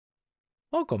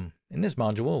Welcome! In this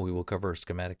module, we will cover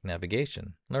schematic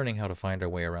navigation, learning how to find our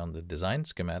way around the design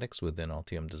schematics within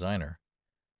Altium Designer.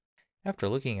 After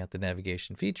looking at the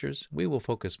navigation features, we will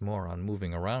focus more on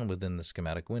moving around within the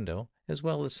schematic window, as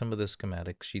well as some of the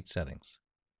schematic sheet settings.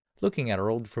 Looking at our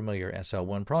old familiar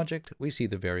SL1 project, we see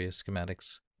the various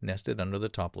schematics nested under the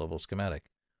top-level schematic.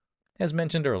 As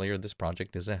mentioned earlier, this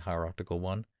project is a hierarchical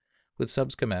one, with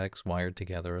sub-schematics wired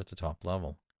together at the top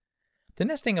level. The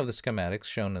nesting of the schematics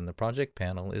shown in the project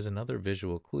panel is another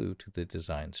visual clue to the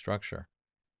design structure.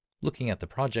 Looking at the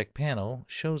project panel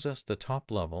shows us the top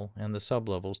level and the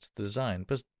sub-levels to the design,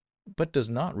 but does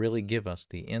not really give us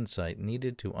the insight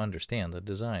needed to understand the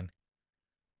design.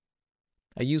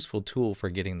 A useful tool for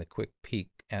getting the quick peek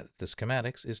at the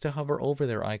schematics is to hover over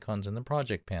their icons in the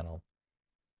project panel.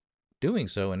 Doing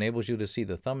so enables you to see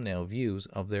the thumbnail views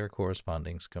of their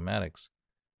corresponding schematics.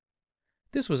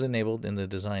 This was enabled in the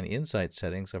Design Insight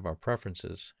settings of our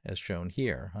preferences, as shown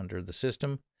here under the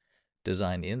System,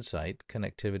 Design Insight,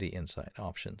 Connectivity Insight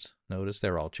options. Notice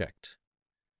they're all checked.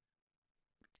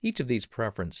 Each of these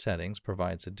preference settings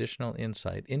provides additional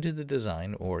insight into the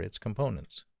design or its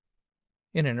components.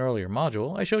 In an earlier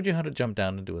module, I showed you how to jump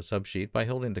down into a subsheet by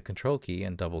holding the Control key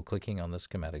and double-clicking on the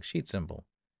schematic sheet symbol.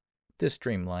 This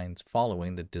streamlines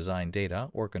following the design data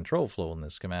or control flow in the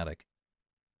schematic.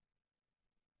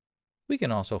 We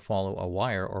can also follow a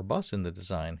wire or bus in the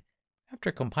design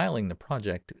after compiling the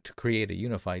project to create a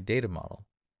unified data model.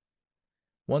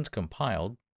 Once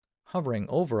compiled, hovering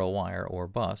over a wire or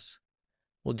bus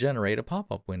will generate a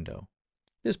pop-up window.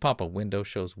 This pop-up window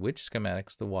shows which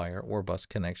schematics the wire or bus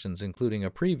connections, including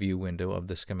a preview window of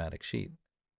the schematic sheet.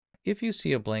 If you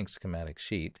see a blank schematic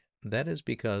sheet, that is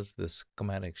because the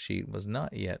schematic sheet was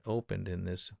not yet opened in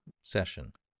this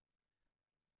session.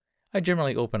 I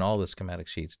generally open all the schematic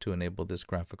sheets to enable this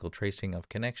graphical tracing of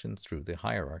connections through the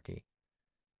hierarchy.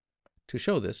 To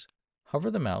show this, hover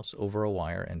the mouse over a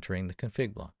wire entering the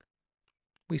config block.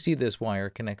 We see this wire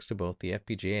connects to both the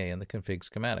FPGA and the config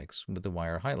schematics, with the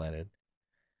wire highlighted.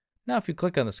 Now if you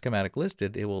click on the schematic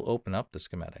listed, it will open up the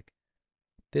schematic.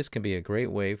 This can be a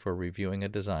great way for reviewing a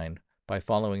design by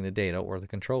following the data or the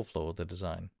control flow of the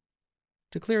design.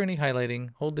 To clear any highlighting,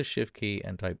 hold the Shift key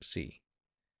and type C.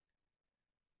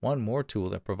 One more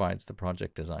tool that provides the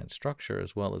project design structure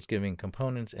as well as giving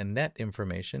components and net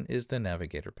information is the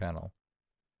Navigator panel.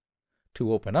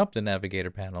 To open up the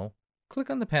Navigator panel, click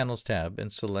on the Panels tab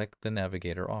and select the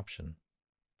Navigator option.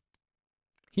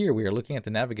 Here we are looking at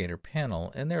the Navigator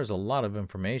panel and there's a lot of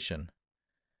information.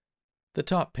 The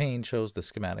top pane shows the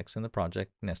schematics in the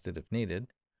project nested if needed.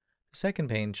 The second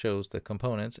pane shows the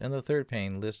components and the third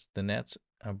pane lists the nets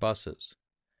and buses.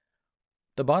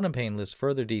 The bottom pane lists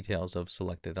further details of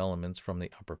selected elements from the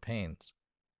upper panes.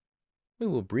 We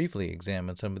will briefly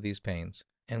examine some of these panes,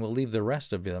 and will leave the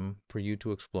rest of them for you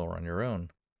to explore on your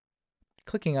own.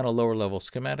 Clicking on a lower level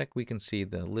schematic, we can see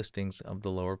the listings of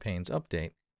the lower panes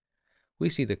update. We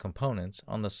see the components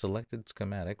on the selected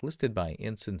schematic listed by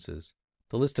instances,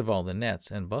 the list of all the nets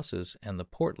and buses, and the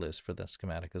port list for that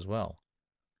schematic as well.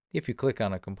 If you click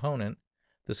on a component,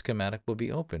 the schematic will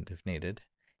be opened if needed,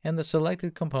 and the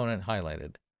selected component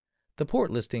highlighted. The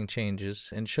port listing changes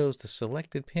and shows the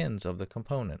selected pins of the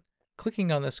component.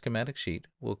 Clicking on the schematic sheet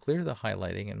will clear the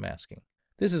highlighting and masking.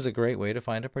 This is a great way to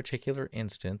find a particular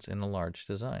instance in a large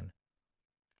design.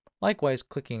 Likewise,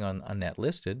 clicking on a net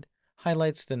listed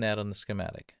highlights the net on the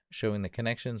schematic. Showing the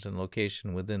connections and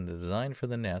location within the design for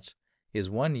the nets is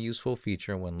one useful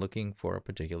feature when looking for a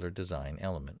particular design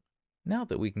element. Now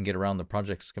that we can get around the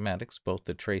project schematics, both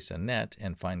to trace a net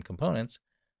and find components,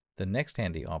 the next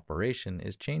handy operation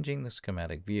is changing the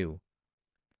schematic view,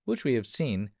 which we have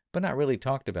seen but not really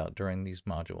talked about during these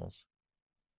modules.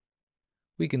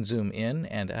 We can zoom in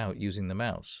and out using the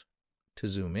mouse. To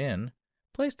zoom in,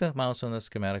 place the mouse on the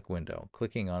schematic window,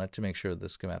 clicking on it to make sure the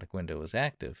schematic window is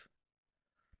active.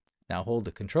 Now hold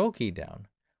the Control key down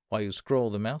while you scroll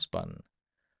the mouse button.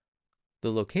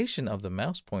 The location of the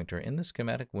mouse pointer in the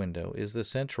schematic window is the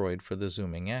centroid for the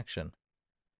zooming action.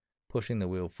 Pushing the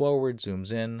wheel forward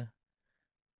zooms in,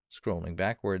 scrolling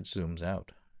backwards zooms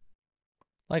out.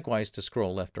 Likewise, to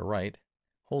scroll left or right,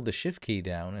 hold the Shift key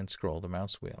down and scroll the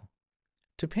mouse wheel.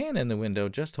 To pan in the window,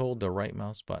 just hold the right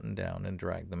mouse button down and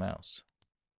drag the mouse.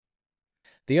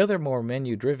 The other more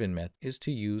menu-driven method is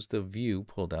to use the View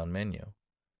pull-down menu.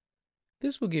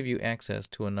 This will give you access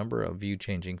to a number of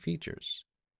view-changing features.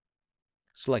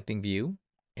 Selecting View,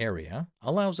 Area,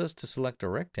 allows us to select a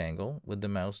rectangle with the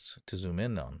mouse to zoom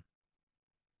in on.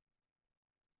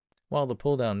 While the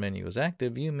pull-down menu is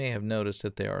active, you may have noticed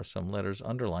that there are some letters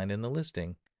underlined in the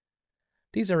listing.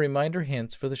 These are reminder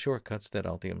hints for the shortcuts that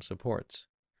Altium supports.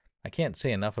 I can't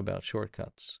say enough about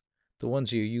shortcuts. The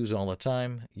ones you use all the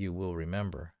time, you will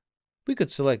remember. We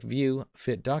could select View,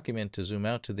 Fit Document to zoom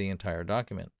out to the entire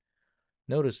document.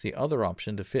 Notice the other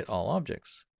option to fit all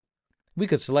objects. We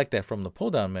could select that from the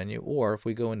pull-down menu, or if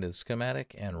we go into the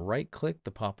schematic and right-click,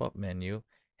 the pop-up menu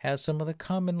has some of the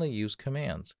commonly used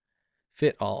commands,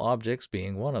 Fit All Objects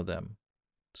being one of them.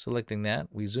 Selecting that,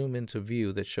 we zoom into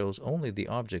view that shows only the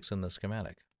objects in the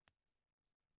schematic.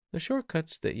 The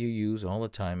shortcuts that you use all the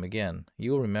time, again,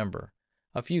 you'll remember.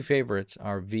 A few favorites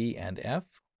are V and F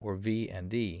or V and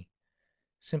D.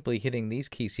 Simply hitting these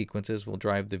key sequences will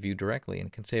drive the view directly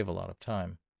and can save a lot of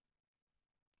time.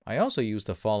 I also use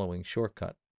the following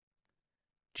shortcut,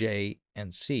 J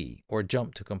and C, or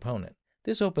Jump to Component.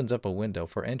 This opens up a window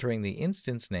for entering the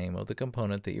instance name of the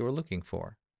component that you are looking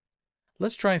for.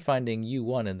 Let's try finding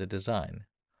U1 in the design.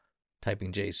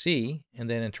 Typing JC and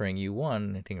then entering U1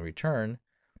 and hitting Return,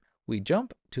 we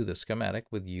jump to the schematic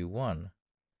with U1.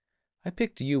 I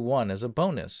picked U1 as a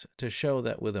bonus to show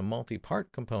that with a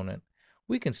multi-part component,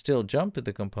 we can still jump to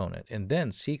the component and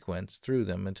then sequence through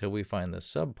them until we find the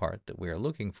subpart that we are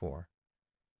looking for.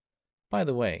 By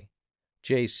the way,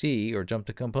 JC, or Jump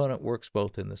to Component, works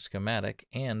both in the schematic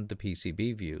and the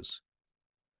PCB views.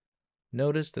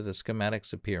 Notice that the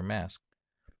schematics appear masked.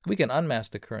 We can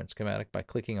unmask the current schematic by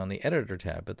clicking on the Editor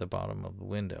tab at the bottom of the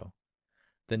window.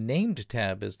 The Named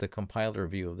tab is the compiler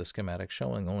view of the schematic,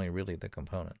 showing only really the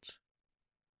components.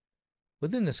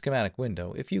 Within the schematic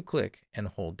window, if you click and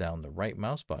hold down the right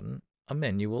mouse button, a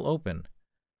menu will open.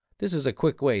 This is a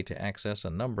quick way to access a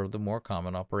number of the more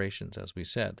common operations, as we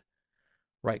said.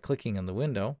 Right-clicking on the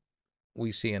window,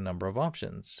 we see a number of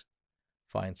options.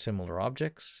 Find Similar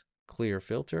Objects, Clear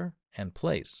Filter, and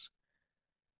Place.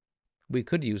 We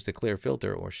could use the Clear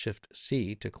Filter or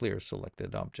Shift-C to clear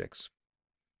selected objects.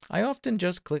 I often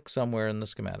just click somewhere in the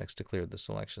schematics to clear the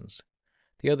selections.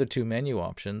 The other two menu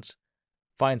options,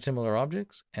 Find Similar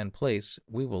Objects and Place,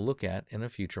 we will look at in a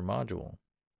future module.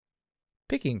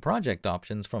 Picking project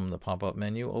options from the pop-up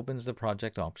menu opens the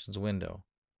project options window.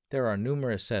 There are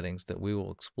numerous settings that we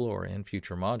will explore in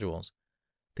future modules.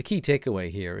 The key takeaway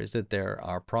here is that there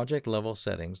are project-level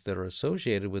settings that are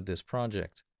associated with this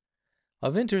project.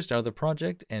 Of interest are the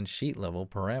project and sheet-level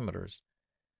parameters.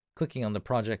 Clicking on the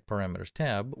Project Parameters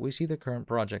tab, we see the current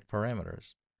project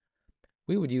parameters.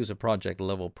 We would use a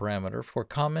project-level parameter for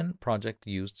common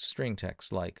project-used string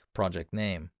text like project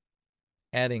name.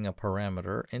 Adding a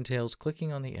parameter entails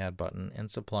clicking on the Add button and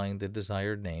supplying the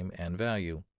desired name and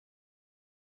value.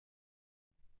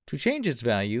 To change its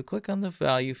value, click on the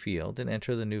Value field and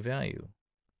enter the new value.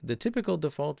 The typical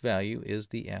default value is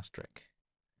the asterisk.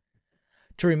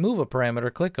 To remove a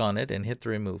parameter, click on it and hit the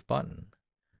Remove button.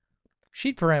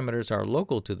 Sheet parameters are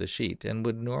local to the sheet and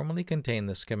would normally contain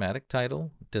the schematic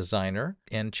title, designer,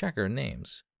 and checker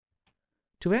names.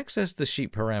 To access the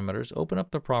sheet parameters, open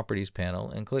up the Properties panel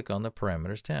and click on the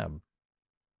Parameters tab.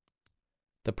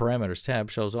 The Parameters tab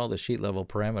shows all the sheet-level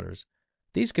parameters.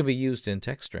 These can be used in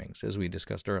text strings, as we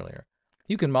discussed earlier.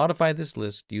 You can modify this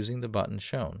list using the buttons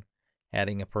shown.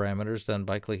 Adding a parameter is done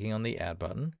by clicking on the Add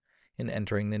button and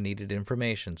entering the needed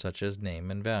information, such as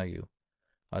name and value.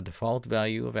 A default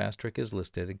value of asterisk is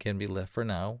listed and can be left for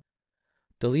now.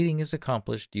 Deleting is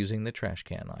accomplished using the trash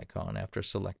can icon after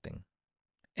selecting.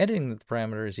 Editing the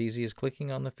parameter is easy as clicking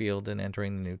on the field and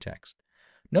entering the new text.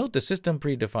 Note the system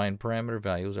predefined parameter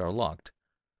values are locked,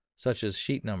 such as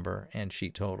sheet number and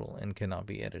sheet total, and cannot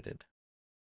be edited.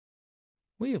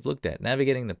 We have looked at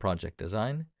navigating the project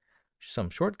design, some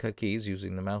shortcut keys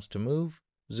using the mouse to move,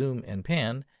 zoom, and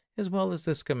pan, as well as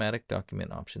the schematic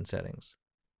document option settings.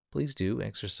 Please do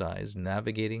exercise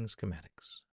navigating schematics.